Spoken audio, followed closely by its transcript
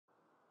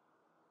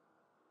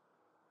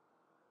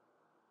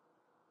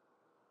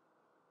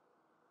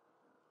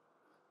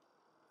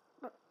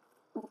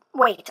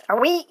Wait, are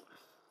we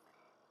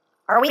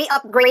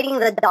upgrading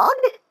the dog?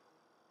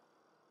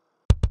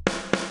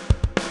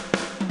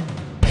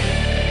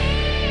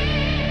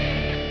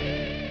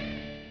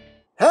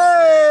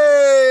 Hey!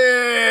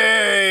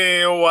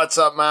 What's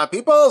up, my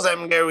peoples?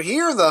 EmGo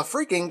here, the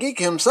freaking geek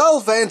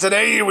himself, and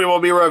today we will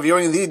be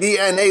reviewing the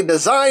DNA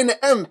Design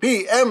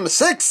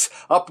MPM-6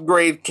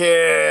 Upgrade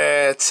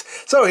Kit.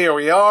 So here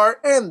we are,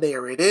 and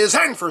there it is.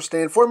 And first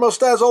and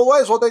foremost, as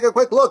always, we'll take a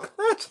quick look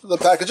at the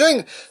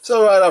packaging.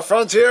 So right up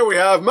front here, we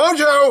have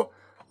Mojo.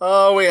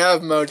 Oh, we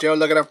have Mojo.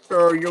 Look at him.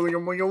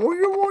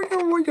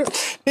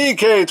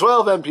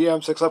 DK12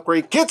 MPM-6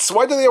 Upgrade Kits.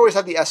 Why do they always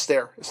have the S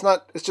there? It's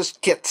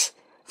just kits.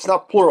 It's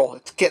not plural,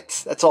 it's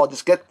kits. That's all.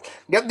 Just get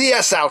the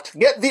S out.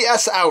 Get the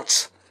S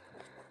out.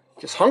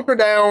 Just hunker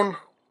down,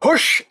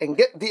 push, and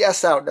get the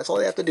S out. That's all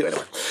you have to do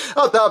anyway.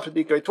 On top,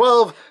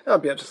 DK12,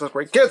 MPM-6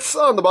 Upgrade Kits.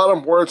 On the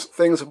bottom, words,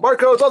 things,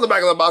 barcodes. On the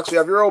back of the box, you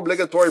have your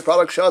obligatory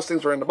product shots.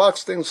 Things are in the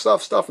box. Things,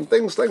 stuff, and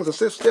things,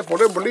 stiff,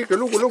 whatever, and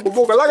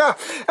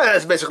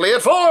that's basically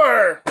it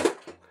for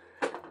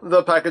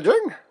the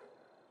packaging.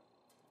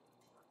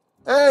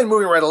 And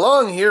moving right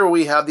along, here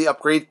we have the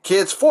upgrade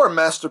kits for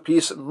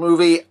Masterpiece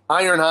Movie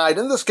Ironhide.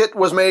 And this kit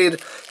was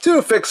made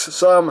to fix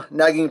some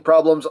nagging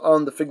problems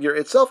on the figure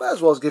itself,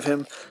 as well as give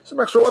him some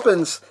extra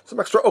weapons,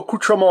 some extra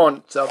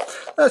accoutrement. So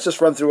let's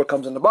just run through what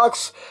comes in the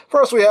box.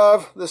 First, we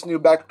have this new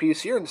back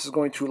piece here, and this is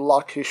going to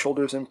lock his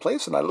shoulders in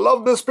place. And I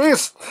love this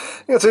piece.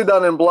 You can see it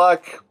done in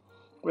black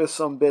with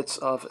some bits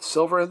of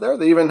silver in there.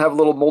 They even have a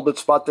little molded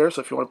spot there,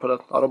 so if you want to put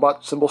an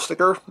Autobot symbol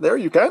sticker there,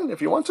 you can,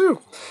 if you want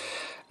to.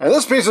 And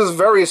this piece is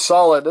very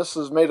solid. This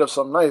is made of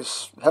some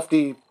nice,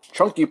 hefty,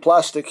 chunky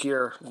plastic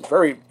here.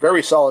 Very,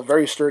 very solid,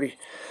 very sturdy.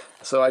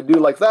 So I do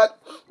like that.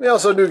 We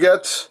also do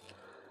get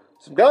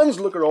some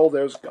guns. Look at all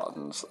those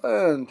guns.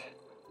 And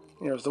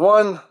here's the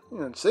one. You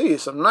can see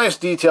some nice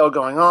detail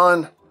going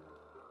on.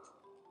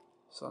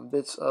 Some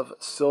bits of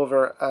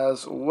silver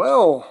as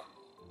well.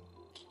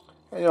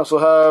 And you also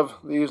have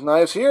these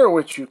knives here,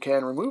 which you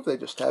can remove. They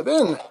just tab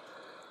in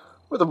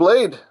with a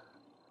blade.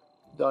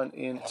 Done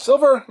in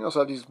silver. You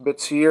also have these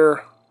bits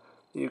here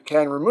that you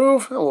can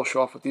remove, and we'll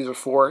show off what these are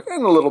for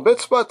in a little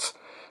bit, but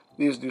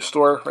these do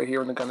store right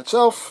here in the gun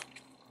itself.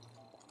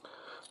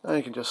 And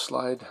you can just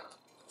slide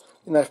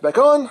the knife back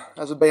on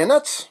as a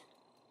bayonet.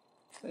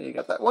 There you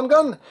got that one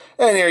gun.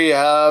 And here you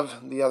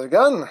have the other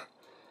gun.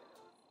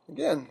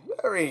 Again,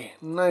 very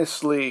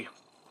nicely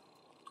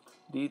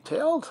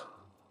detailed,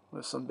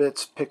 with some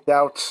bits picked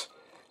out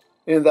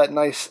in that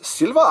nice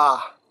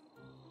silver.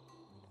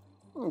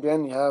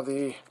 Again, you have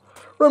the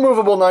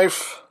removable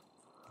knife,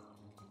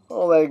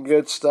 all that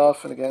good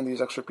stuff, and again, these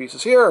extra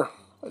pieces here,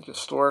 I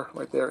just store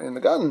right there in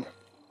the gun.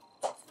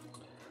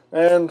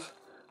 And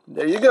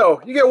there you go.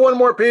 You get one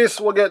more piece.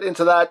 We'll get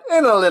into that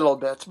in a little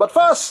bit. But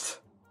first,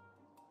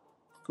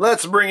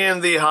 let's bring in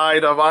the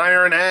Hide of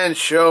Iron and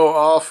show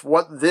off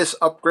what this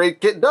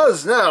upgrade kit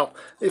does. Now,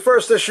 the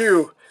first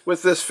issue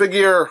with this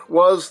figure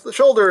was the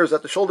shoulders,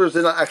 that the shoulders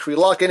did not actually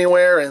lock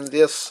anywhere, and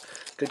this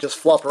could just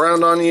flop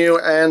around on you,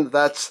 and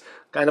that's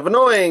kind of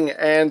annoying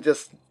and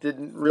just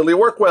didn't really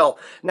work well.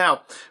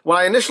 Now, when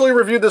I initially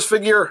reviewed this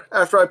figure,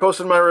 after I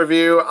posted my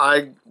review,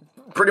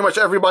 pretty much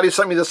everybody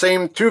sent me the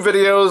same two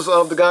videos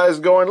of the guys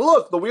going,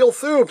 look, the wheel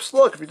thoops.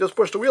 Look, if you just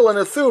push the wheel in,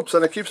 it thoops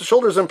and it keeps the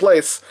shoulders in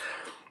place.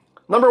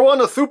 Number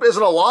one, a thoop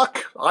isn't a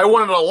lock. I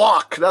wanted a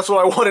lock. That's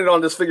what I wanted on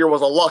this figure,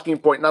 was a locking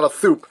point, not a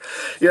thoop.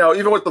 You know,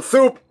 even with the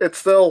thoop, it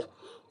still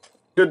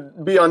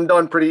could be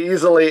undone pretty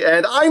easily,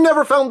 and I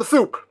never found the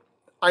thoop.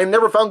 I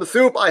never found the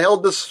thoop. I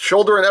held this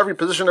shoulder in every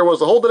position there was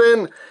to hold it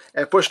in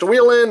and pushed the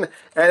wheel in,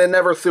 and it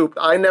never thooped.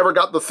 I never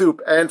got the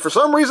thoop. And for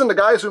some reason, the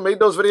guys who made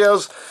those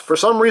videos, for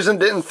some reason,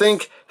 didn't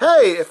think,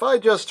 hey, if I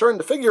just turn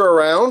the figure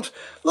around,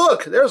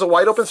 look, there's a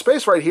wide open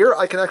space right here.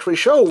 I can actually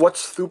show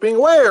what's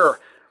thooping where.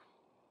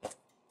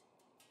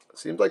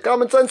 Seems like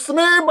common sense to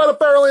me, but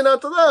apparently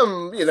not to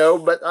them, you know,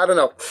 but I don't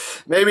know.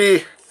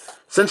 Maybe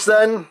since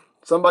then,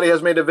 somebody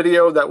has made a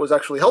video that was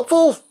actually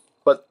helpful.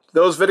 But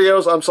those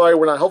videos, I'm sorry,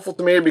 were not helpful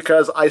to me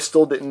because I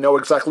still didn't know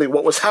exactly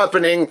what was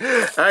happening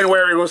and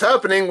where it was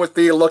happening with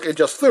the look, it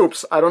just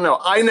thoops. I don't know.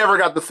 I never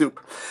got the thoop.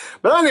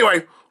 But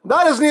anyway,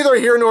 that is neither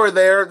here nor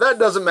there. That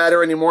doesn't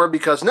matter anymore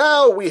because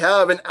now we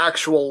have an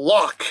actual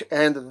lock.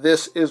 And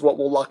this is what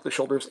will lock the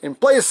shoulders in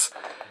place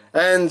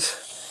and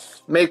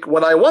make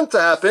what I want to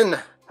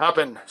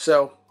happen.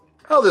 So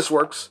how this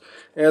works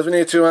is we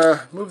need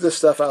to move this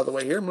stuff out of the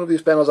way here. Move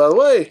these panels out of the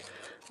way.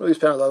 Move these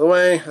panels out of the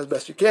way as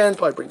best you can.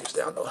 Probably bring these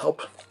down, that'll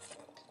help.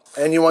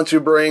 And you want to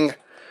bring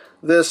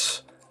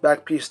this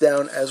back piece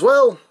down as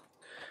well.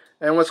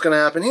 And what's going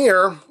to happen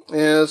here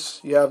is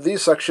you have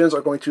these sections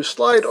are going to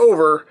slide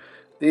over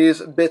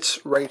these bits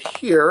right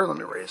here. Let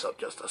me raise up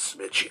just a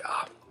smidge.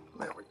 Yeah,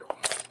 there we go.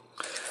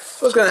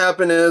 So what's going to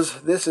happen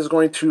is this is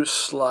going to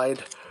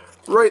slide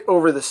right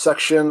over this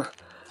section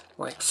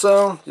like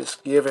so.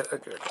 Just give it a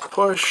good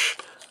push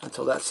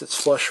until that sits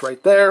flush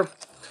right there.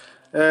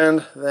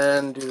 And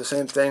then do the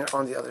same thing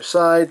on the other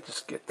side.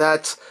 Just get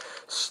that,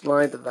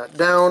 slide that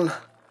down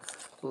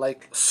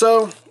like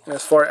so.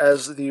 As far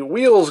as the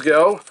wheels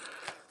go,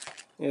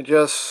 you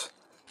just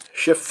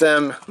shift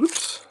them.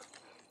 Oops.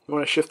 You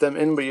want to shift them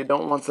in, but you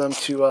don't want them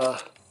to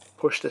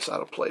push this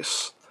out of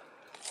place.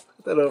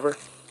 Put that over.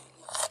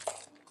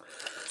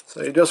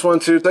 So you just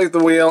want to take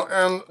the wheel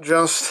and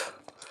just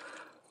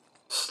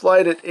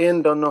slide it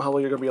in. Don't know how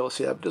well you're going to be able to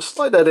see that, but just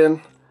slide that in.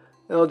 And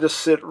it'll just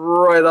sit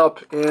right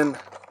up in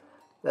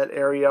that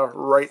area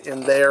right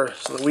in there.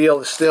 So the wheel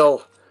is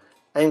still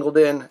angled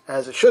in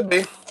as it should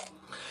be.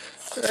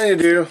 And you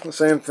do the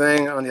same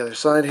thing on the other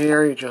side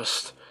here. You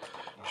just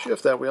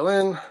shift that wheel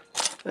in,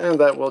 and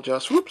that will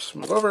just, whoops,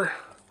 move over.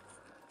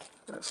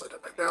 And slide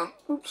that back down.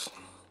 Oops.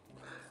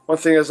 One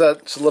thing is that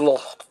that's a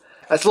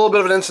little bit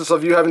of an instance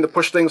of you having to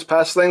push things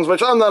past things,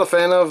 which I'm not a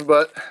fan of,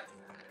 but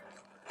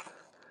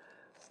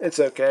it's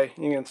okay.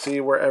 You can see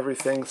where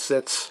everything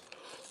sits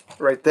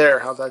right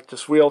there. How that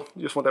just wheel,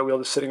 you just want that wheel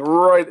just sitting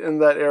right in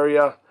that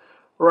area,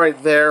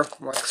 right there,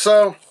 like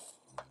so.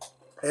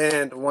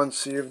 And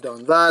once you've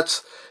done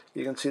that,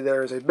 you can see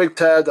there is a big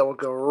tab that will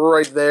go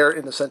right there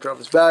in the center of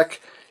his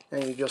back,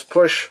 and you just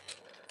push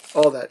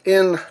all that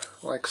in,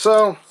 like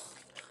so.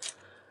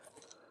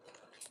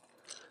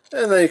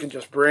 And then you can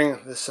just bring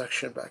this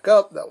section back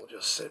up. That will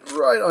just sit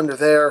right under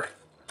there,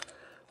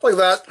 like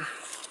that.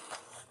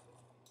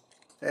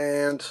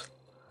 And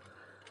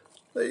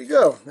there you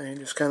go. Then you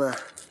just kind of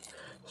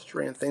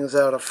straighten things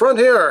out up front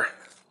here.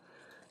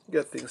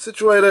 Get things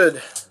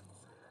situated.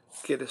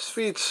 Get his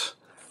feet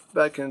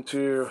back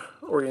into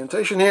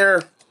orientation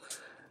here.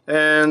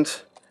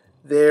 And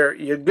there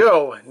you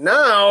go.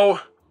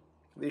 Now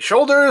the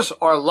shoulders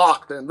are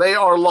locked, and they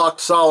are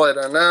locked solid.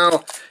 And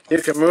now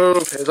you can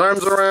move his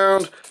arms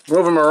around,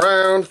 move them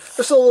around.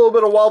 There's still a little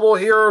bit of wobble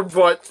here,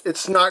 but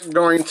it's not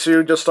going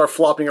to just start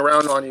flopping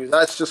around on you.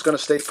 That's just going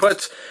to stay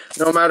put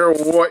no matter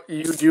what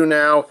you do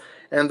now,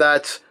 and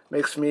that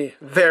makes me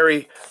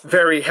very,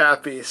 very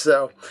happy.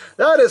 So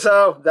that is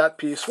how that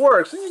piece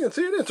works. And you can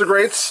see it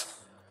integrates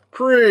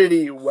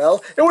pretty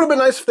well. It would have been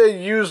nice if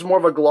they used more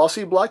of a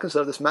glossy black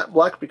instead of this matte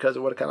black, because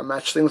it would have kind of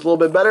matched things a little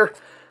bit better.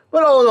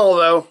 But all in all,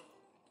 though,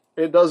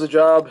 it does the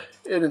job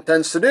it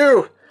intends to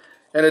do,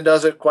 and it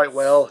does it quite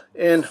well,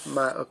 in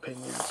my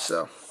opinion.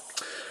 So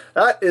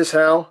that is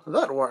how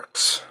that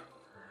works.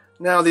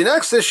 Now, the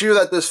next issue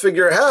that this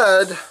figure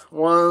had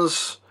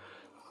was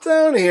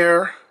down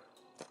here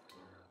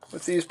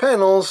with these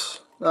panels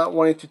not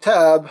wanting to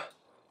tab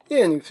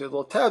in. You can see the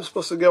little tab's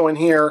supposed to go in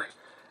here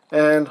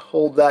and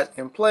hold that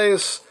in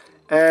place,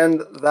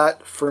 and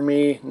that for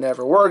me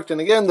never worked.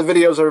 And again, the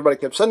videos everybody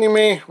kept sending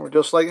me were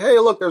just like, hey,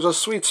 look, there's a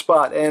sweet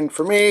spot. And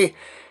for me,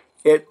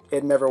 it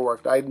never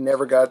worked. I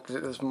never got,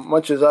 as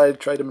much as I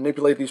tried to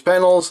manipulate these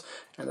panels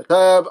and the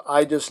tab,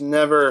 I just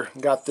never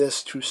got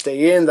this to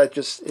stay in. That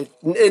just, it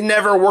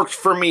never worked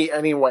for me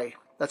anyway.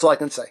 That's all I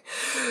can say.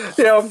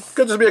 You know,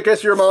 could just be a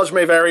case your mileage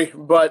may vary,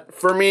 but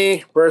for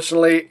me,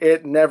 personally,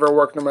 it never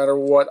worked no matter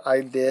what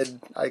I did.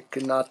 I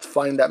could not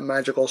find that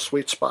magical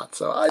sweet spot,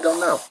 so I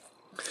don't know.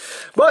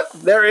 But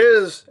there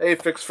is a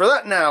fix for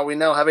that now. We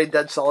now have a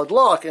dead solid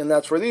lock, and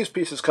that's where these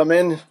pieces come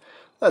in.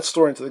 That's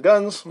stored into the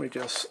guns. We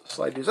just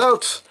slide these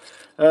out,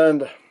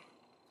 and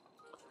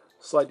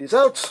slide these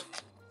out.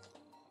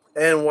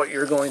 And what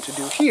you're going to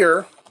do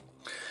here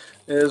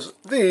is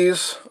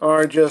these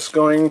are just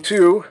going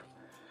to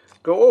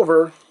go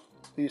over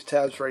these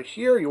tabs right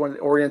here. You want it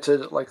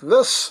oriented like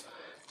this,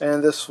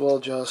 and this will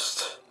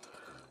just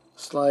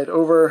slide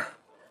over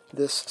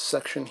this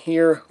section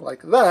here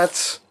like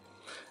that,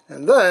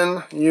 and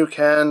then you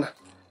can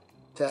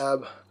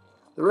tab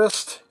the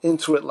wrist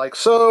into it like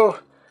so,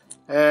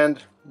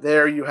 and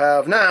there you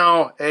have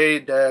now a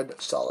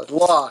dead solid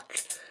lock.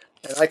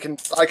 And I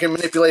can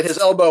manipulate his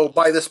elbow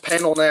by this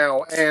panel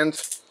now,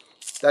 and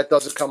that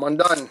doesn't come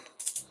undone.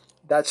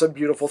 That's a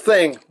beautiful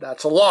thing.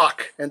 That's a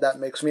lock, and that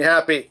makes me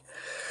happy.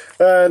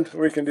 And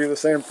we can do the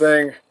same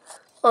thing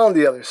on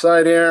the other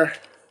side here.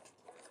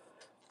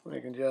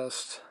 We can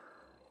just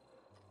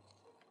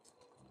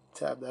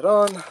tab that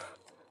on,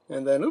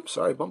 and then, oops,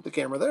 sorry, bumped the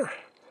camera there.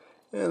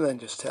 And then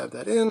just tab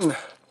that in,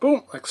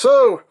 boom, like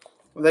so.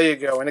 There you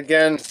go. And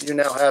again, you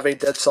now have a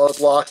dead solid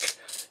lock.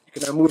 You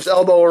can now move his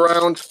elbow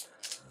around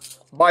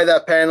by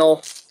that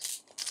panel,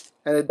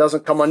 and it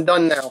doesn't come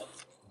undone now.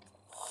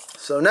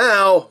 So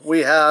now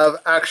we have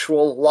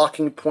actual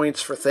locking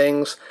points for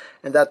things,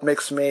 and that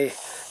makes me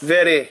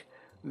very,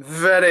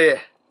 very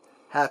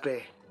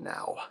happy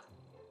now.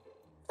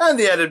 And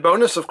the added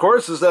bonus, of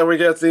course, is that we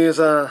get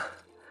these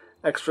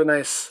extra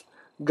nice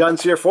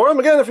guns here for him.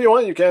 Again, if you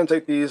want, you can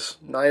take these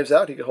knives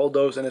out. He can hold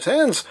those in his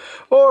hands,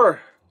 or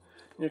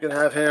you can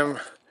have him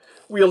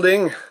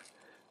wielding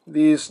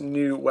these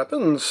new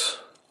weapons.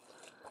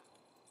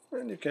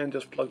 And you can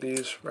just plug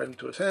these right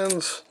into his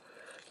hands,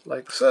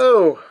 like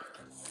so.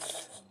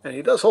 And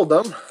he does hold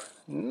them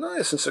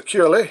nice and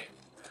securely.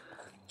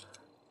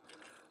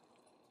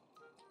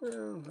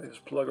 And they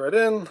just plug right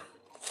in,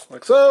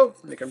 like so.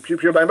 And you can pew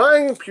pew bang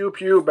bang, pew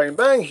pew bang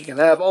bang. He can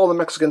have all the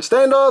Mexican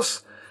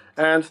standoffs,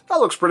 and that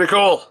looks pretty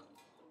cool.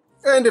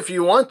 And if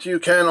you want, you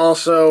can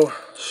also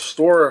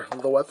store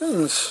the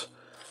weapons.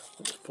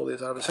 Just pull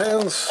these out of his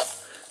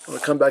hands. And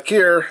we come back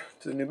here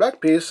to the new back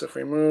piece, if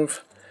we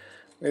move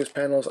these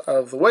panels out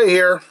of the way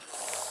here,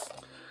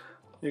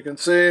 you can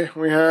see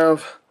we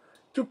have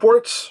 2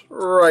 ports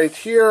right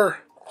here,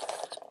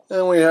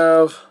 and we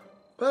have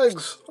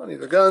pegs on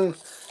either gun,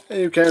 and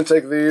you can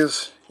take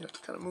these, you have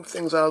to kind of move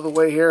things out of the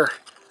way here,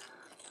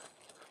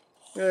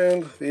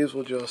 and these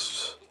will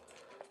just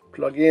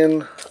plug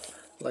in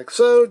like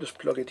so. Just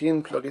plug it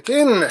in, plug it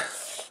in,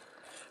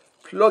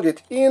 plug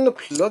it in,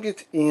 plug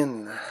it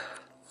in.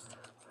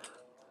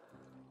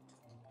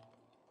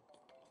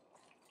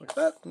 Like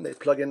that, and they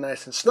plug in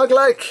nice and snug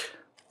like.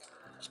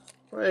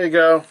 There you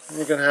go.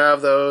 You can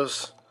have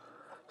those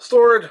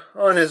stored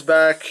on his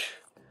back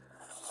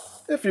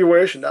if you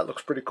wish, and that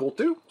looks pretty cool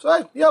too.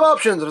 So you have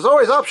options, and as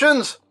always,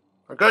 options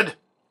are good.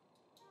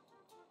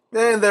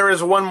 And there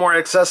is one more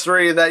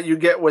accessory that you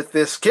get with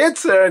this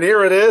kit, and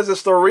here it is.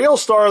 It's the real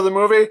star of the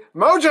movie,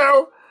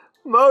 Mojo!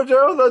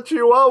 Mojo the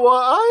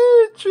Chihuahua.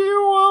 Ay,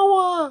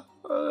 Chihuahua!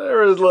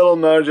 There is little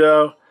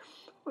Mojo.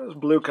 His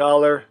blue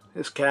collar,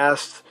 his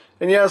cast.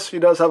 And yes, he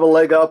does have a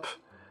leg up,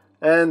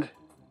 and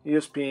he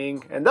is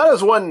peeing. And that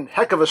is one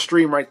heck of a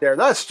stream right there.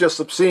 That's just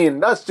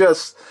obscene. That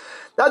just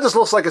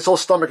looks like his whole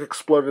stomach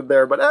exploded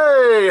there. But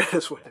hey, it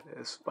is what it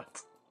is.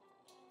 But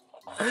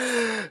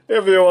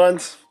if you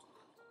want,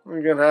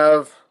 we can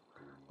have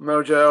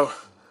Mojo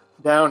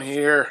down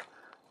here,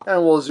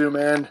 and we'll zoom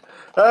in,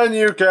 and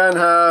you can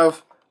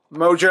have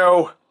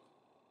Mojo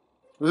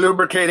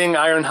lubricating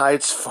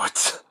Ironhide's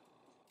foot.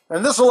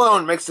 And this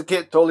alone makes the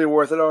kit totally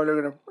worth it. Oh, look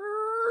at him.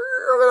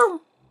 Look at him.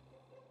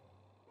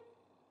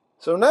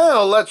 So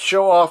now let's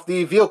show off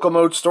the vehicle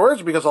mode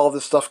storage, because all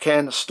this stuff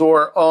can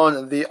store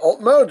on the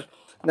alt mode.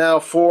 Now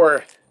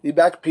for the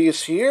back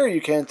piece here,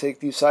 you can take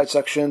these side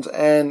sections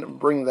and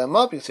bring them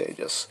up. You see,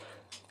 just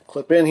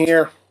clip in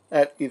here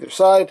at either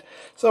side.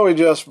 So we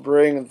just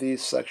bring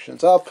these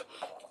sections up,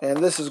 and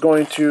this is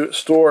going to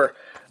store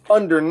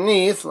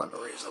underneath. Let me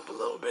raise up a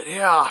little bit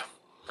here.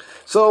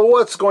 So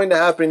what's going to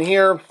happen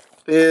here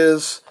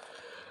is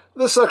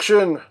this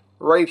section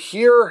right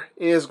here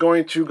is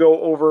going to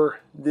go over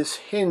this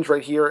hinge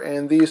right here,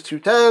 and these 2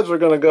 tabs are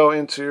going to go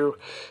into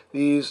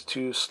these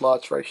 2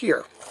 slots right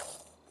here.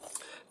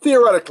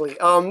 Theoretically,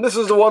 this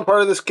is the one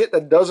part of this kit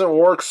that doesn't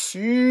work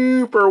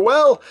super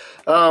well.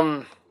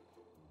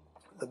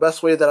 The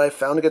best way that I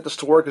found to get this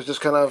to work is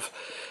just kind of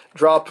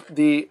drop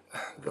the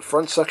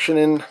front section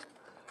in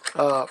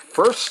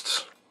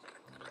first.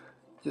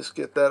 Just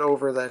get that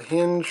over that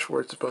hinge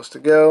where it's supposed to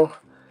go,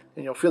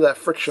 and you'll feel that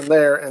friction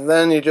there, and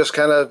then you just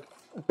kind of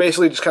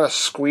basically just kind of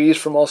squeeze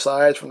from all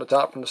sides, from the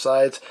top, from the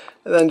sides,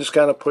 and then just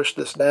kind of push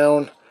this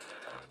down,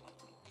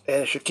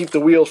 and it should keep the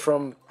wheels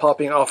from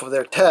popping off of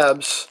their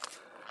tabs.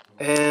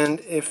 And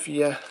if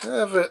you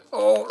have it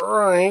all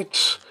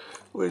right,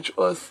 which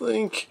I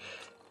think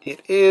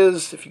it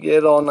is, if you get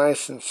it all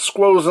nice and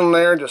squoze in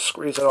there, just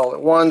squeeze it all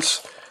at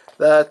once,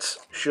 that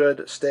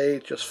should stay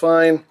just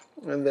fine,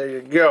 and there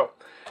you go.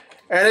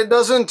 And it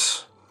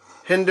doesn't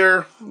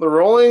hinder the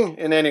rolling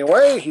in any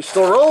way. He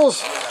still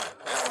rolls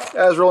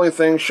as rolling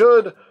things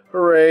should.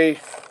 Hooray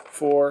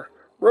for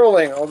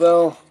rolling.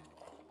 Although,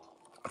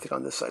 I think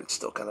on this side it's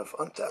still kind of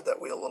untabbed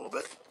that wheel a little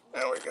bit.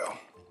 There we go.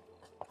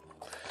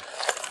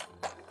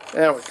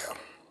 There we go.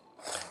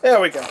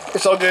 There we go.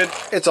 It's all good.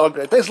 It's all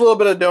good. It takes a little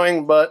bit of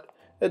doing, but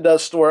it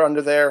does store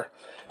under there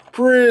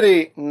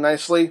pretty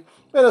nicely.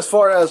 And as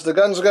far as the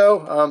guns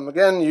go,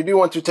 again, you do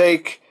want to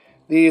take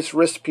these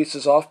wrist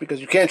pieces off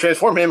because you can't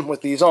transform him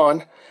with these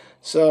on.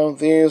 So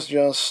these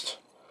just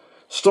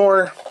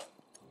store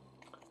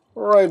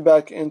right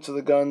back into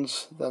the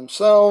guns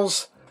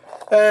themselves.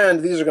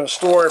 And these are going to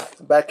store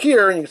back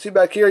here. And you can see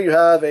back here you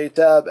have a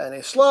tab and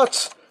a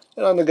slot.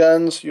 And on the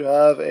guns you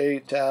have a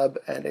tab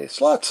and a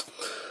slot.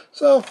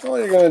 So all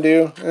you're going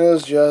to do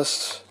is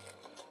just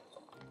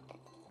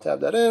tab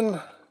that in,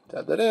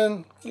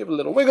 give it a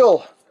little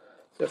wiggle.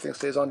 So everything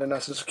stays on there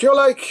nice and secure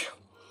like.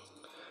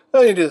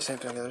 Then you do the same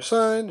thing on the other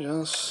side.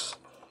 Just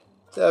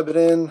tab it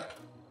in,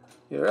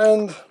 either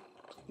end,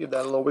 give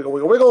that a little wiggle,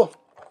 wiggle, wiggle.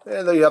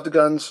 And there you have the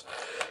guns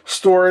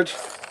stored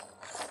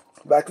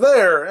back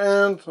there.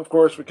 And of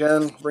course we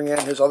can bring in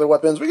his other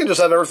weapons. We can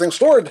just have everything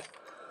stored.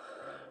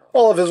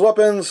 All of his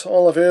weapons,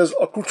 all of his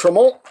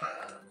accoutrements.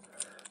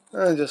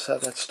 And just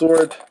have that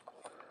stored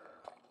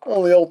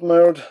on the alt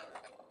mode.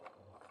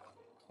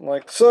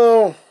 Like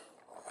so.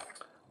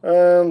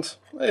 And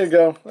there you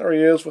go. There he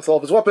is with all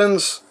of his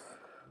weapons.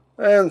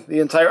 And the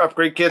entire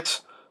upgrade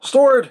kit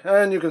stored.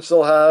 And you can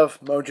still have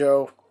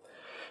Mojo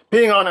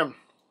peeing on him.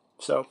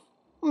 So,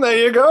 there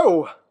you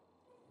go.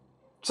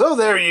 So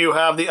there you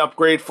have the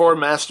upgrade for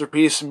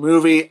Masterpiece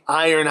Movie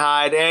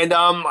Ironhide. And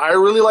I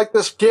really like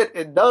this kit.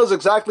 It does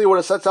exactly what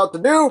it sets out to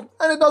do.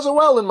 And it does it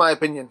well in my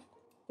opinion.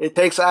 It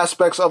takes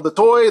aspects of the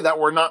toy that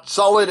were not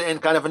solid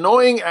and kind of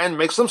annoying and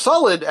makes them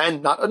solid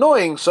and not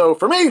annoying. So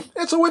for me,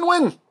 it's a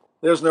win-win.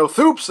 There's no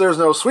thoops, there's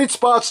no sweet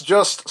spots,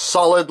 just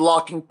solid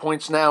locking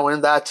points now,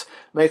 and that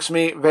makes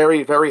me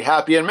very, very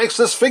happy and makes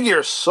this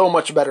figure so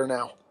much better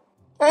now.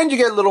 And you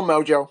get little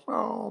Mojo.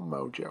 Oh,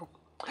 Mojo.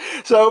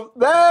 So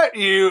there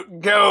you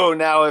go.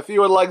 Now, if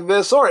you would like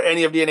this or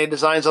any of DNA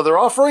Design's other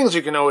offerings,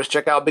 you can always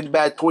check out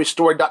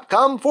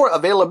BigBadToyStore.com for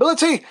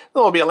availability.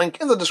 There will be a link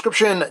in the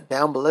description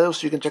down below,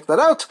 so you can check that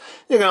out.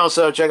 You can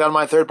also check out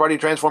my third-party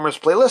Transformers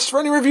playlist for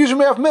any reviews you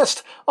may have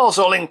missed.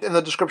 Also linked in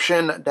the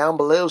description down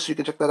below, so you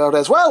can check that out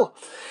as well.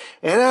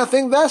 And I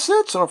think that's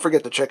it, so don't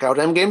forget to check out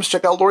MGames,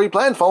 check out Lori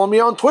Plan, follow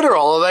me on Twitter,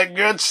 all of that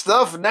good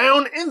stuff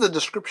down in the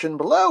description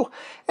below.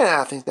 And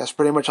I think that's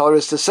pretty much all there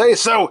is to say.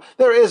 So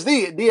there is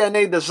the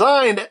DNA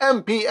Designed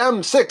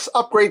MPM-6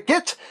 upgrade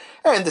kit.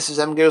 And this is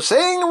EmGo's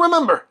saying,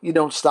 remember, you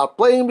don't stop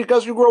playing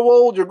because you grow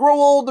old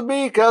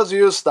because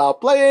you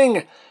stop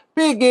playing.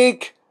 Be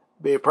geek,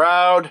 be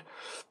proud,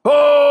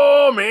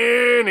 palm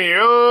in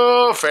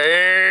your face.